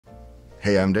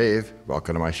Hey, I'm Dave.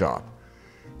 Welcome to my shop.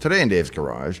 Today in Dave's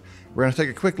Garage, we're going to take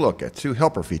a quick look at two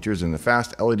helper features in the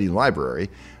FastLED library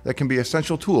that can be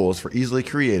essential tools for easily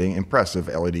creating impressive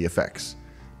LED effects: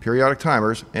 periodic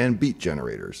timers and beat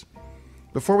generators.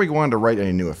 Before we go on to write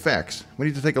any new effects, we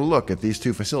need to take a look at these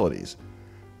two facilities.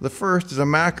 The first is a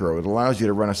macro that allows you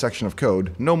to run a section of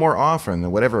code no more often than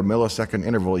whatever millisecond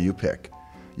interval you pick.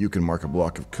 You can mark a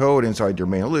block of code inside your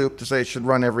main loop to say it should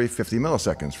run every 50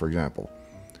 milliseconds, for example.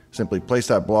 Simply place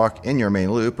that block in your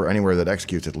main loop or anywhere that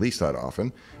executes at least that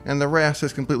often, and the rest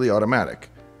is completely automatic.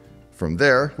 From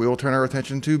there, we will turn our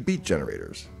attention to beat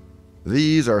generators.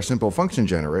 These are simple function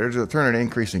generators that turn an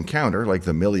increasing counter, like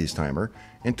the millis timer,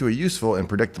 into a useful and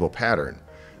predictable pattern.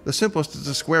 The simplest is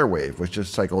a square wave, which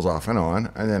just cycles off and on,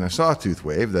 and then a sawtooth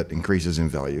wave that increases in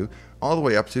value, all the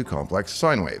way up to complex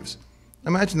sine waves.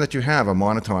 Imagine that you have a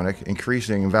monotonic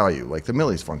increasing value, like the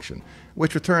millis function,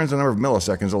 which returns the number of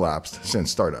milliseconds elapsed since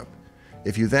startup.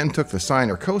 If you then took the sine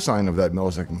or cosine of that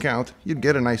millisecond count, you'd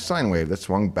get a nice sine wave that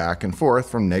swung back and forth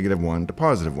from -1 to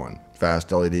 +1.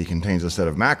 FastLED contains a set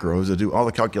of macros that do all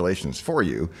the calculations for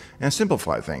you and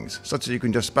simplify things, such that you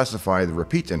can just specify the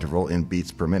repeat interval in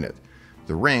beats per minute.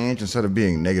 The range, instead of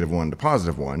being -1 to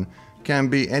 +1, can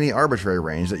be any arbitrary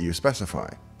range that you specify.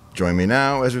 Join me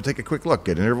now as we take a quick look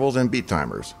at intervals and beat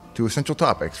timers, two essential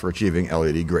topics for achieving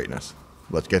LED greatness.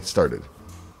 Let's get started.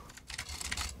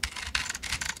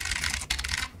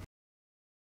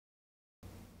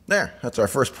 There, that's our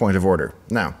first point of order.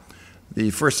 Now,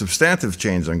 the first substantive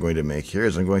change I'm going to make here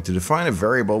is I'm going to define a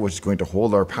variable which is going to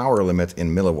hold our power limit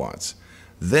in milliwatts.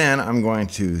 Then I'm going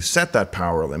to set that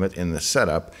power limit in the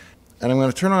setup, and I'm going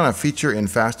to turn on a feature in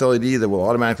FastLED that will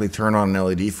automatically turn on an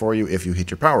LED for you if you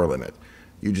hit your power limit.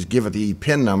 You just give it the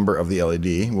pin number of the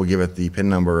LED, we'll give it the pin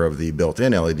number of the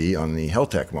built-in LED on the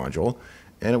Heltec module,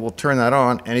 and it will turn that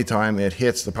on anytime it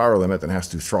hits the power limit and has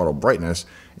to throttle brightness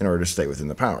in order to stay within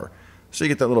the power. So you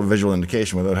get that little visual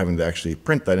indication without having to actually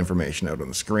print that information out on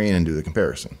the screen and do the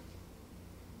comparison.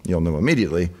 You'll know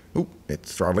immediately, oop,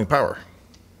 it's throttling power.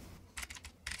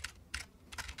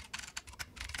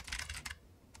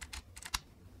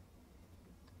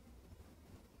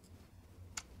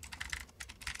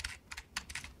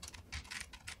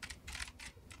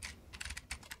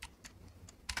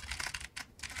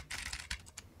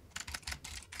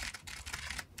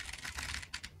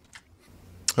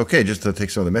 Okay, just to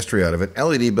take some of the mystery out of it,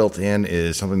 LED built-in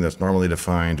is something that's normally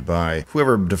defined by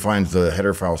whoever defines the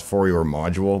header files for your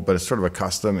module, but it's sort of a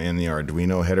custom in the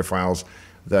Arduino header files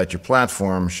that your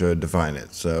platform should define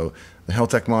it. So the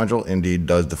Heltec module indeed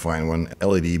does define one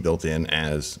LED built-in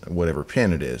as whatever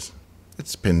pin it is.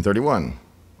 It's pin 31.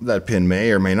 That pin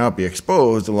may or may not be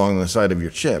exposed along the side of your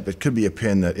chip. It could be a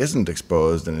pin that isn't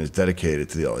exposed and is dedicated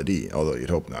to the LED, although you'd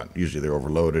hope not. Usually they're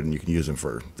overloaded and you can use them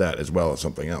for that as well as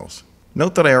something else.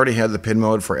 Note that I already had the pin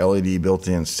mode for LED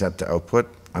built-in set to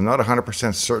output. I'm not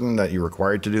 100% certain that you're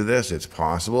required to do this. It's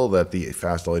possible that the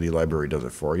FastLED library does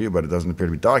it for you, but it doesn't appear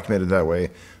to be documented that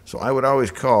way. So I would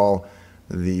always call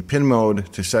the pin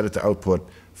mode to set it to output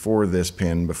for this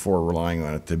pin before relying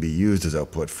on it to be used as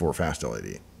output for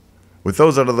FastLED. With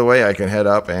those out of the way, I can head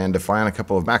up and define a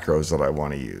couple of macros that I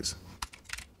want to use.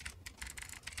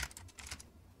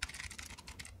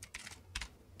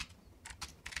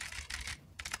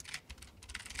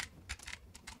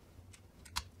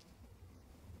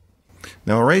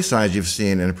 Now, array size you've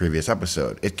seen in a previous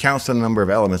episode. It counts the number of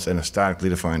elements in a statically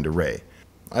defined array.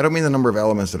 I don't mean the number of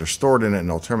elements that are stored in it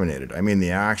and all terminated. I mean the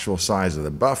actual size of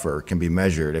the buffer can be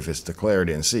measured if it's declared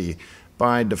in C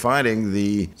by dividing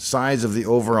the size of the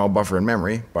overall buffer in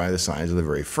memory by the size of the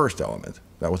very first element.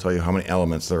 That will tell you how many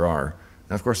elements there are.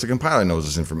 And of course, the compiler knows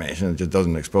this information. It just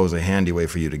doesn't expose a handy way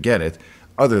for you to get it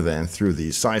other than through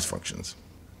these size functions.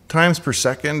 Times per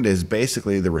second is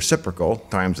basically the reciprocal,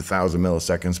 times 1,000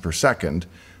 milliseconds per second,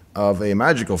 of a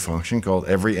magical function called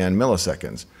every n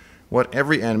milliseconds. What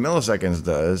every n milliseconds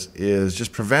does is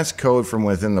just prevents code from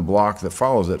within the block that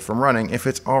follows it from running if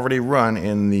it's already run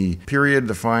in the period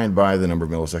defined by the number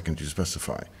of milliseconds you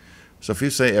specify. So if you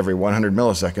say every 100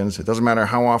 milliseconds, it doesn't matter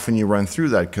how often you run through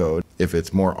that code. If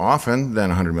it's more often than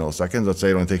 100 milliseconds, let's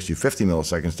say it only takes you 50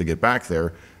 milliseconds to get back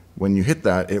there, when you hit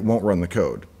that, it won't run the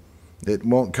code. It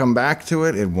won't come back to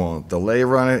it, it won't delay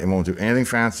run it, it won't do anything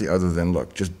fancy other than,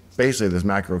 look, just basically this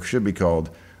macro should be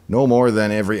called no more than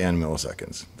every n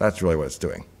milliseconds. That's really what it's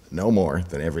doing. No more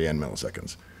than every n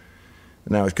milliseconds.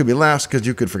 Now, it could be less because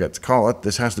you could forget to call it.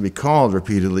 This has to be called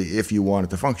repeatedly if you want it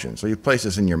to function. So you place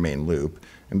this in your main loop,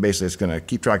 and basically it's going to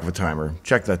keep track of a timer,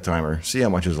 check that timer, see how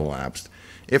much has elapsed.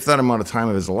 If that amount of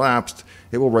time has elapsed,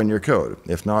 it will run your code.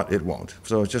 If not, it won't.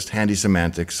 So it's just handy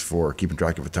semantics for keeping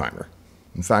track of a timer.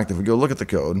 In fact, if we go look at the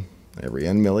code every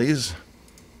n millis,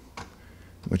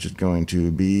 which is going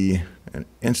to be an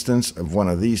instance of one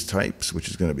of these types, which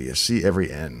is going to be a C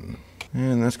every n.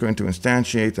 And that's going to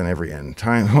instantiate on every n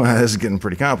time. Well, this is getting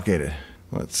pretty complicated.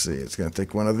 Let's see, it's going to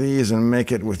take one of these and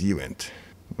make it with uint,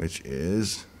 which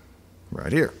is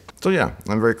right here. So yeah,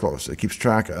 I'm very close. It keeps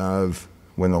track of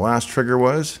when the last trigger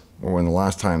was, or when the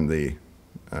last time the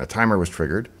timer was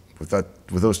triggered. With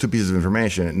those two pieces of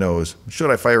information, it knows, should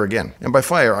I fire again? And by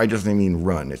fire, I just mean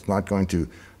run. It's not going to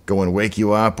go and wake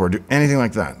you up or do anything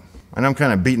like that. I know I'm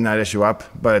kind of beating that issue up,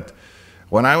 but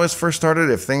when I was first started,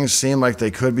 if things seemed like they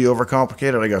could be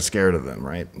overcomplicated, I got scared of them,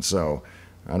 right? So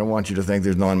I don't want you to think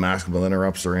there's non-maskable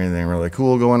interrupts or anything really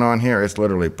cool going on here. It's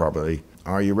literally probably,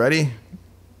 are you ready?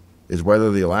 Is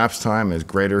whether the elapsed time is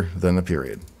greater than the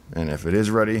period. And if it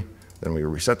is ready, then we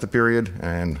reset the period,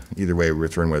 and either way we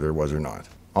return whether it was or not.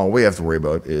 All we have to worry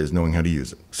about is knowing how to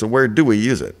use it. So where do we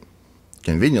use it?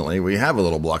 Conveniently, we have a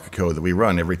little block of code that we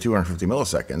run every 250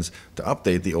 milliseconds to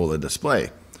update the OLED display.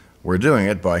 We're doing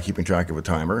it by keeping track of a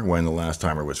timer when the last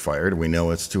timer was fired. We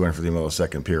know it's 250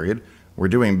 millisecond period. We're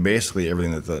doing basically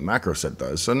everything that the macro set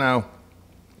does. So now,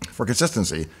 for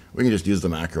consistency, we can just use the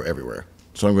macro everywhere.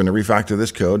 So I'm going to refactor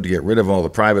this code to get rid of all the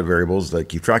private variables that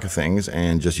keep track of things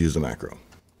and just use the macro.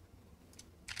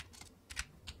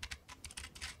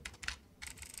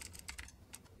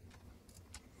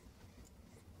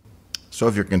 So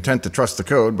if you're content to trust the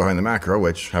code behind the macro,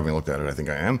 which, having looked at it, I think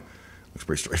I am, looks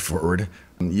pretty straightforward,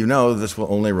 you know this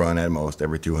will only run at most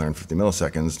every 250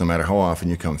 milliseconds, no matter how often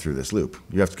you come through this loop.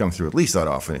 You have to come through at least that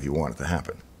often if you want it to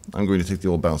happen. I'm going to take the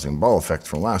old bouncing ball effect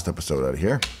from last episode out of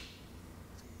here.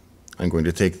 I'm going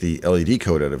to take the LED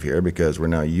code out of here because we're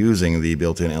now using the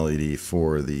built-in LED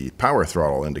for the power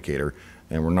throttle indicator,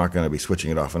 and we're not going to be switching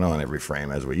it off and on every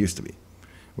frame as we used to be.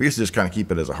 We used to just kind of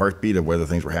keep it as a heartbeat of whether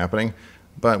things were happening,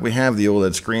 but we have the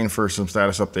OLED screen for some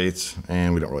status updates,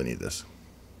 and we don't really need this.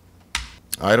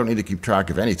 I don't need to keep track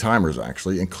of any timers,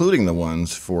 actually, including the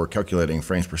ones for calculating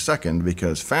frames per second,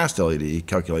 because FastLED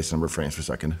calculates the number of frames per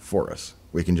second for us.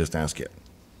 We can just ask it.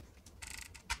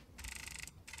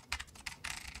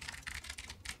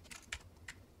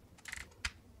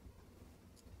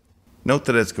 Note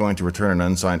that it's going to return an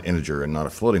unsigned integer and not a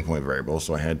floating point variable,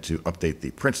 so I had to update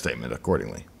the print statement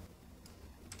accordingly.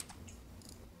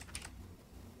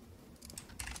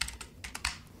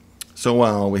 So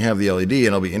while we have the LED, and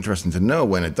it'll be interesting to know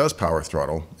when it does power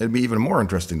throttle, it'd be even more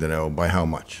interesting to know by how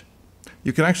much.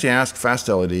 You can actually ask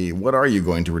FastLED, what are you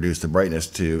going to reduce the brightness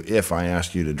to if I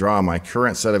ask you to draw my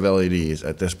current set of LEDs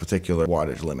at this particular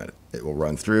wattage limit? It will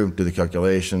run through, do the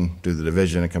calculation, do the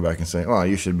division, and come back and say, oh,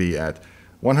 you should be at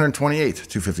 128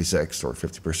 256, or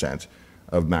 50%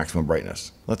 of maximum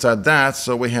brightness. Let's add that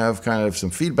so we have kind of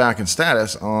some feedback and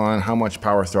status on how much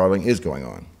power throttling is going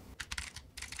on.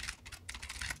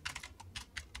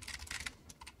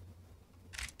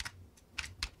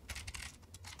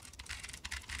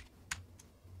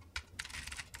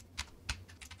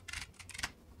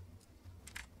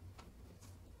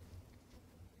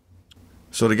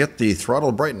 So to get the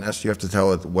throttle brightness, you have to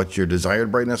tell it what your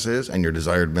desired brightness is and your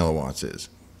desired milliwatts is.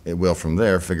 It will from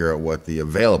there figure out what the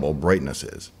available brightness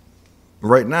is.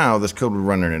 Right now, this code would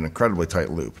run in an incredibly tight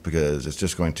loop because it's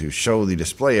just going to show the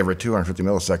display every 250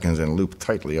 milliseconds and loop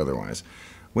tightly otherwise.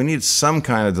 We need some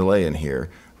kind of delay in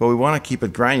here, but we want to keep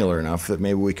it granular enough that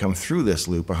maybe we come through this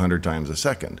loop 100 times a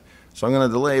second. So I'm going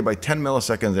to delay by 10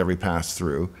 milliseconds every pass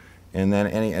through, and then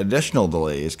any additional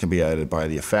delays can be added by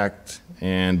the effect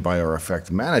and by our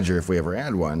effect manager if we ever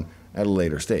add one at a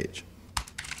later stage.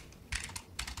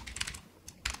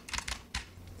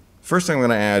 First thing I'm going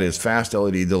to add is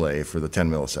FastLED delay for the 10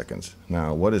 milliseconds.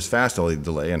 Now, what is FastLED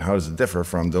delay and how does it differ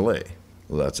from delay?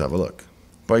 Let's have a look.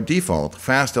 By default,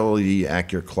 FastLED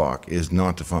accurate clock is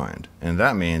not defined, and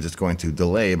that means it's going to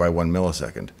delay by 1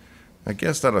 millisecond. I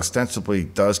guess that ostensibly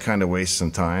does kind of waste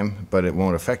some time, but it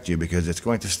won't affect you because it's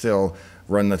going to still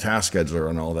run the task scheduler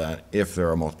and all that if there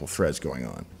are multiple threads going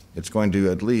on. It's going to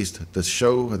at least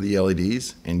show the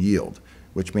LEDs and yield,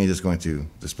 which means it's going to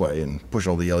display and push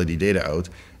all the LED data out,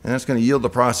 and that's going to yield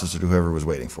the processor to whoever was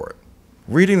waiting for it.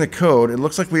 Reading the code, it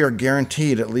looks like we are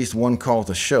guaranteed at least one call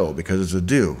to show because it's a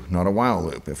do, not a while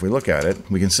loop. If we look at it,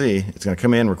 we can see it's going to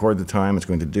come in, record the time, it's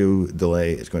going to do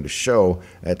delay, it's going to show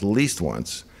at least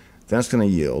once, then it's going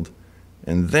to yield,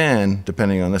 and then,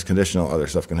 depending on this conditional, other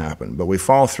stuff can happen. But we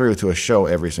fall through to a show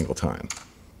every single time.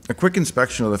 A quick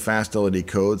inspection of the FastLED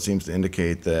code seems to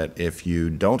indicate that if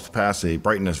you don't pass a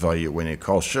brightness value when you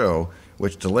call show,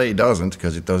 which delay doesn't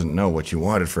because it doesn't know what you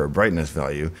wanted for a brightness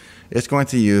value. It's going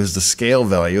to use the scale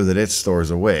value that it stores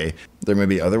away. There may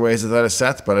be other ways that that is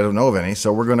set, but I don't know of any,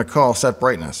 so we're going to call set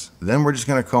brightness. Then we're just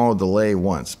going to call delay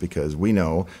once because we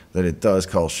know that it does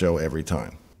call show every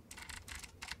time.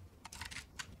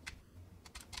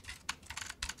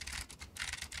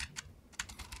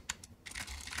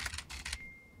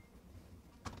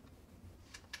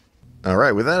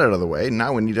 Alright, with that out of the way,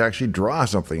 now we need to actually draw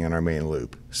something in our main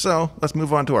loop. So, let's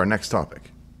move on to our next topic.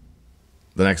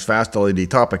 The next FastLED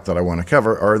topic that I want to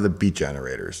cover are the beat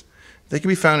generators. They can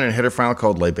be found in a header file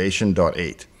called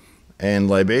libation.8. And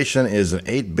libation is an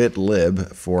 8-bit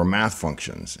lib for math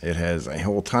functions. It has a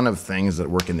whole ton of things that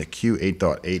work in the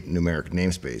Q8.8 numeric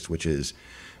namespace, which is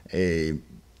a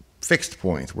fixed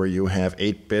point where you have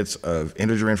 8 bits of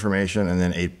integer information and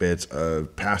then 8 bits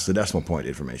of past the decimal point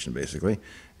information, basically.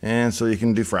 And so you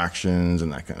can do fractions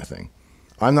and that kind of thing.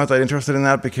 I'm not that interested in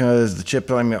that because the chip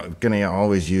that I'm going to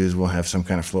always use will have some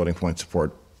kind of floating point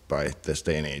support by this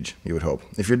day and age, you would hope.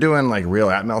 If you're doing like real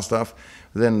Atmel stuff,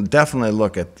 then definitely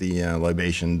look at the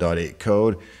libation.8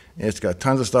 code. It's got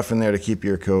tons of stuff in there to keep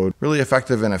your code really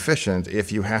effective and efficient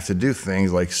if you have to do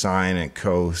things like sine and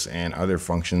cos and other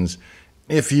functions.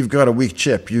 If you've got a weak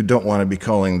chip, you don't want to be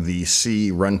calling the C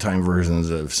runtime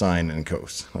versions of sine and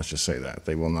cos. Let's just say that.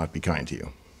 They will not be kind to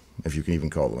you, if you can even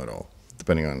call them at all,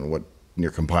 depending on what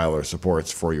your compiler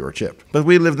supports for your chip. But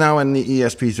we live now in the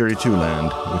ESP32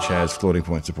 land, which has floating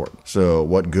point support. So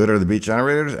what good are the beat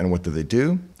generators and what do they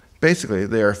do? Basically,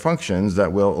 they are functions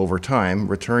that will, over time,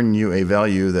 return you a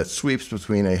value that sweeps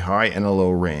between a high and a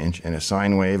low range in a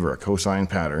sine wave or a cosine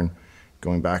pattern,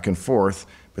 going back and forth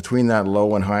between that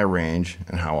low and high range.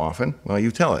 And how often? Well,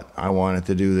 you tell it. I want it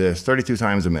to do this 32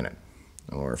 times a minute,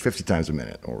 or 50 times a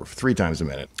minute, or 3 times a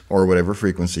minute, or whatever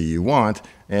frequency you want,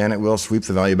 and it will sweep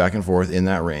the value back and forth in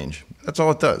that range. That's all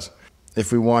it does.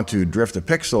 If we want to drift a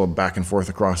pixel back and forth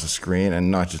across the screen and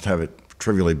not just have it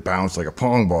trivially bounce like a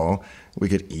pong ball, we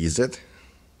could ease it.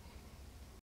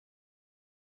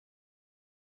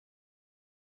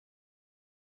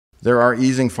 There are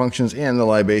easing functions in the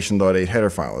libation.8 header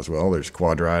file as well. There's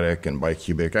quadratic and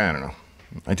bicubic, I don't know.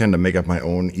 I tend to make up my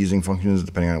own easing functions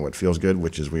depending on what feels good,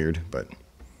 which is weird, but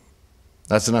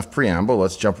that's enough preamble.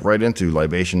 Let's jump right into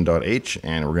libation.h,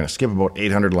 and we're going to skip about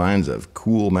 800 lines of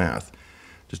cool math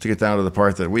just to get down to the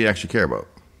part that we actually care about.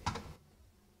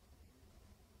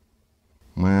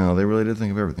 Well, they really did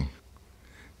think of everything.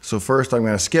 So first I'm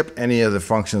going to skip any of the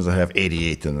functions that have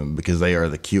 88 in them because they are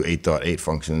the Q8.8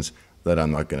 functions that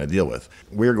I'm not going to deal with.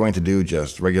 We're going to do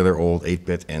just regular old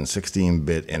 8-bit and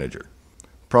 16-bit integer.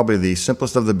 Probably the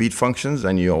simplest of the beat functions,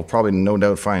 and you'll probably no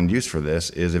doubt find use for this,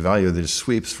 is a value that just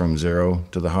sweeps from 0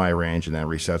 to the high range and then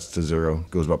resets to 0,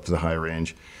 goes up to the high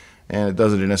range, and it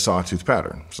does it in a sawtooth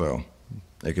pattern. So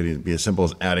it could be as simple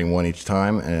as adding 1 each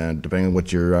time, and depending on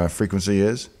what your frequency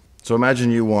is. So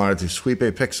imagine you wanted to sweep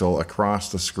a pixel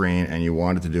across the screen and you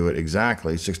wanted to do it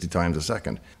exactly 60 times a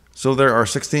second. So there are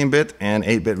 16-bit and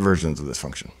 8-bit versions of this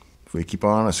function. If we keep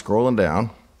on scrolling down,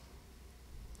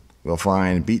 we'll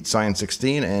find beat sine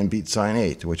 16 and beat sine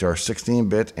 8, which are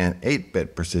 16-bit and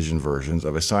 8-bit precision versions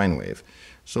of a sine wave.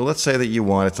 So let's say that you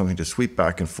wanted something to sweep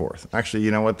back and forth. Actually,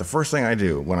 you know what? The first thing I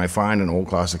do when I find an old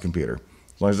classic computer,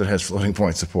 as long as it has floating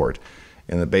point support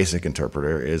in the basic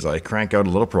interpreter, is I crank out a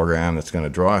little program that's going to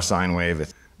draw a sine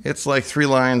wave. It's like 3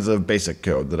 lines of basic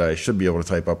code that I should be able to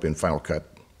type up in Final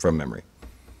Cut from memory.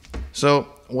 So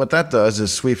what that does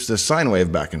is sweeps this sine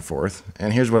wave back and forth,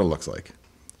 and here's what it looks like.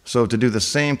 So to do the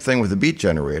same thing with the beat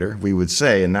generator, we would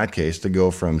say in that case to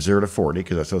go from 0 to 40,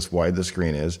 because that's how wide the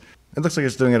screen is. It looks like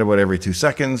it's doing it about every 2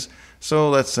 seconds, so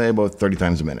let's say about 30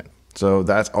 times a minute. So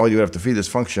that's all you have to feed this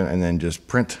function and then just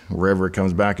print wherever it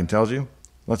comes back and tells you.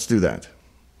 Let's do that.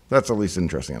 That's at least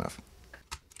interesting enough.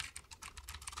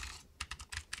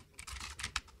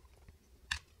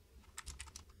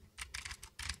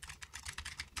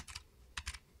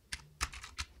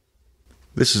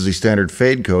 This is the standard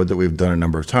fade code that we've done a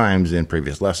number of times in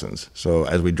previous lessons. So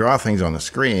as we draw things on the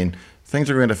screen, things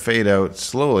are going to fade out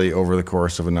slowly over the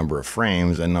course of a number of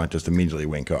frames and not just immediately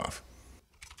wink off.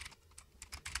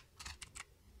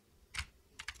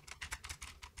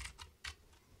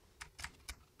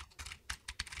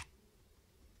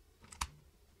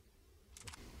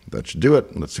 That should do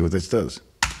it. Let's see what this does.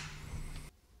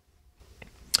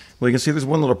 Well, you can see there's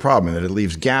one little problem in that it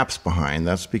leaves gaps behind.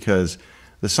 That's because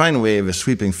the sine wave is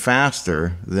sweeping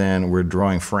faster than we're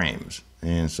drawing frames,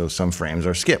 and so some frames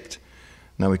are skipped.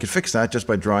 Now we could fix that just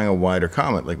by drawing a wider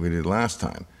comet like we did last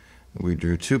time. We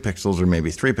drew 2 pixels or maybe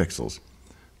 3 pixels.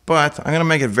 But I'm going to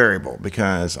make it variable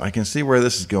because I can see where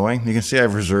this is going. You can see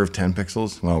I've reserved 10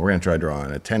 pixels. Well, we're going to try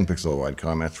drawing a 10 pixel wide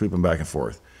comment, sweep them back and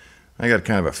forth. I got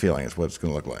kind of a feeling it's what it's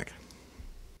going to look like.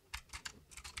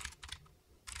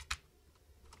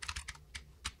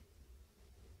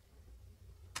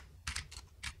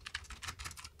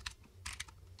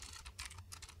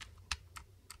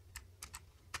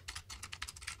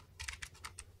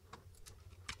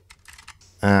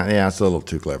 Yeah, it's a little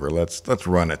too clever. Let's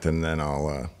run it and then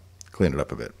I'll clean it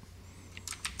up a bit.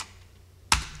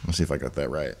 Let's see if I got that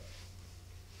right.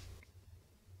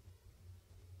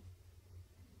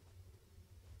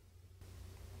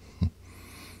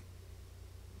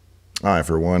 Hi,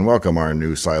 for one. Welcome our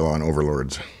new Cylon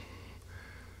overlords.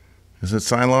 Is it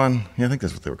Cylon? Yeah, I think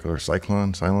that's what they were called.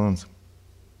 Cyclone? Cylons?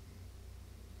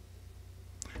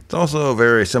 It's also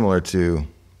very similar to,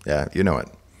 yeah, you know it.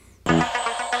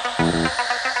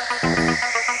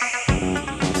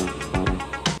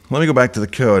 Let me go back to the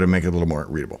code and make it a little more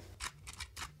readable.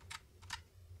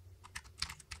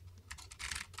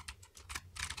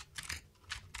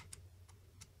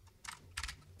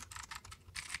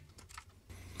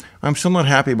 I'm still not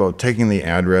happy about taking the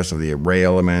address of the array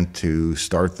element to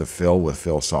start the fill with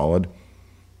fill solid.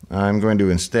 I'm going to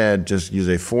instead just use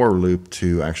a for loop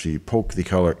to actually poke the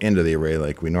color into the array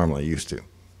like we normally used to.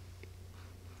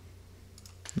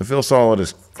 The fill solid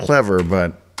is clever,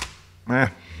 but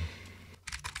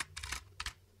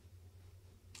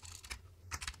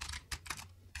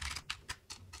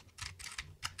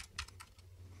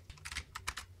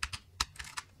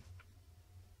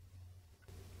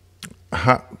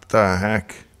What the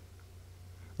heck?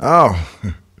 Oh.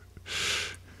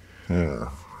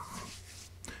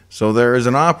 So there is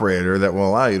an operator that will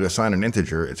allow you to assign an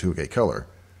integer to a color.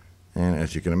 And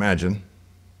as you can imagine,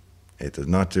 it does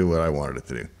not do what I wanted it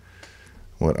to do.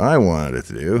 What I wanted it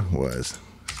to do was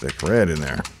stick red in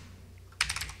there.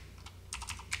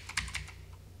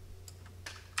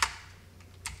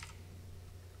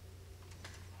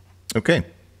 Okay.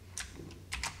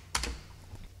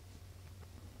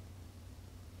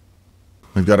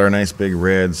 We've got our nice big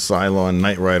red Cylon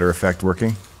Knight Rider effect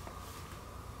working.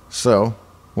 So,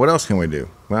 what else can we do?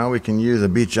 Well, we can use a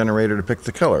beat generator to pick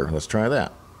the color. Let's try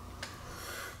that.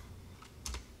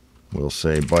 We'll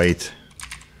say byte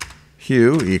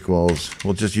hue equals,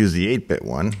 we'll just use the 8-bit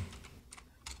one.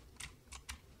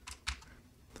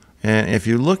 And if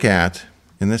you look at,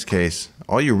 in this case,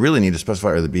 all you really need to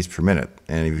specify are the beats per minute.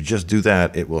 And if you just do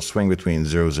that, it will swing between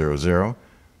 000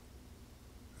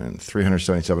 and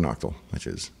 377 octal, which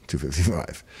is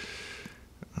 255.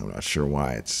 I'm not sure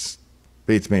why. It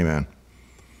beats me, man.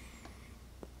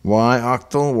 Why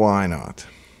octal? Why not?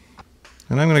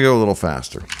 And I'm going to go a little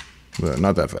faster, but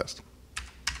not that fast.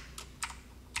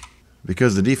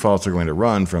 Because the defaults are going to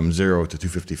run from 0 to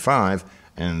 255,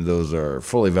 and those are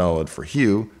fully valid for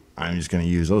hue, I'm just going to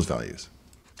use those values.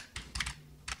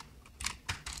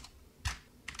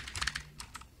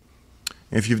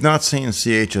 If you've not seen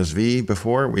CHSV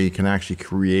before, we can actually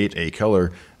create a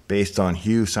color based on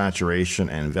hue, saturation,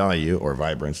 and value, or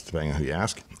vibrance, depending on who you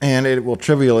ask. And it will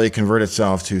trivially convert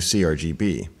itself to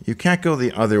CRGB. You can't go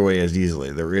the other way as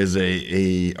easily. There is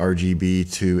a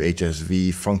RGB to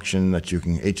HSV function that you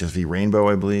can, HSV rainbow,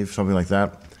 I believe, something like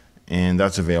that. And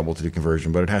that's available to do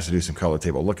conversion, but it has to do some color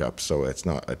table lookups, so it's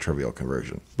not a trivial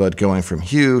conversion. But going from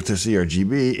hue to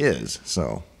CRGB is,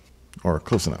 so, or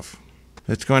close enough.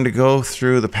 It's going to go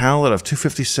through the palette of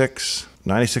 256,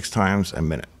 96 times a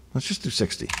minute. Let's just do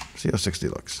 60. See how 60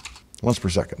 looks. Once per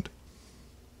second.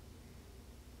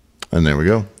 And there we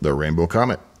go, the rainbow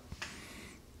comet.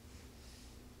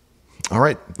 All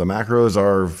right, the macros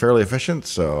are fairly efficient,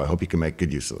 so I hope you can make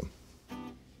good use of them.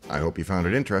 I hope you found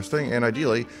it interesting, and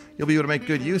ideally, you'll be able to make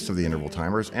good use of the interval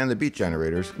timers and the beat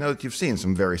generators now that you've seen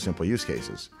some very simple use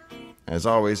cases. As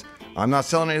always, I'm not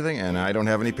selling anything and I don't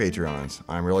have any Patreons.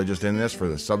 I'm really just in this for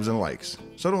the subs and likes.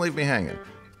 So don't leave me hanging.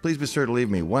 Please be sure to leave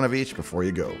me one of each before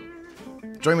you go.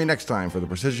 Join me next time for the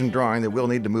precision drawing that we'll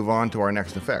need to move on to our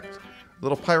next effect. A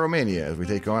little pyromania as we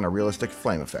take on a realistic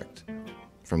flame effect.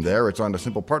 From there, it's on to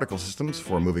simple particle systems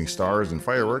for moving stars and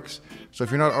fireworks. So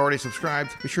if you're not already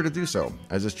subscribed, be sure to do so,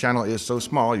 as this channel is so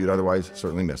small you'd otherwise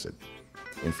certainly miss it.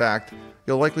 In fact,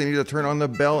 you'll likely need to turn on the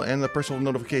bell and the personal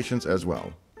notifications as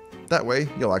well. That way,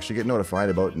 you'll actually get notified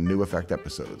about new effect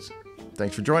episodes.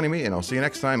 Thanks for joining me, and I'll see you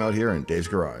next time out here in Dave's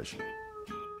Garage.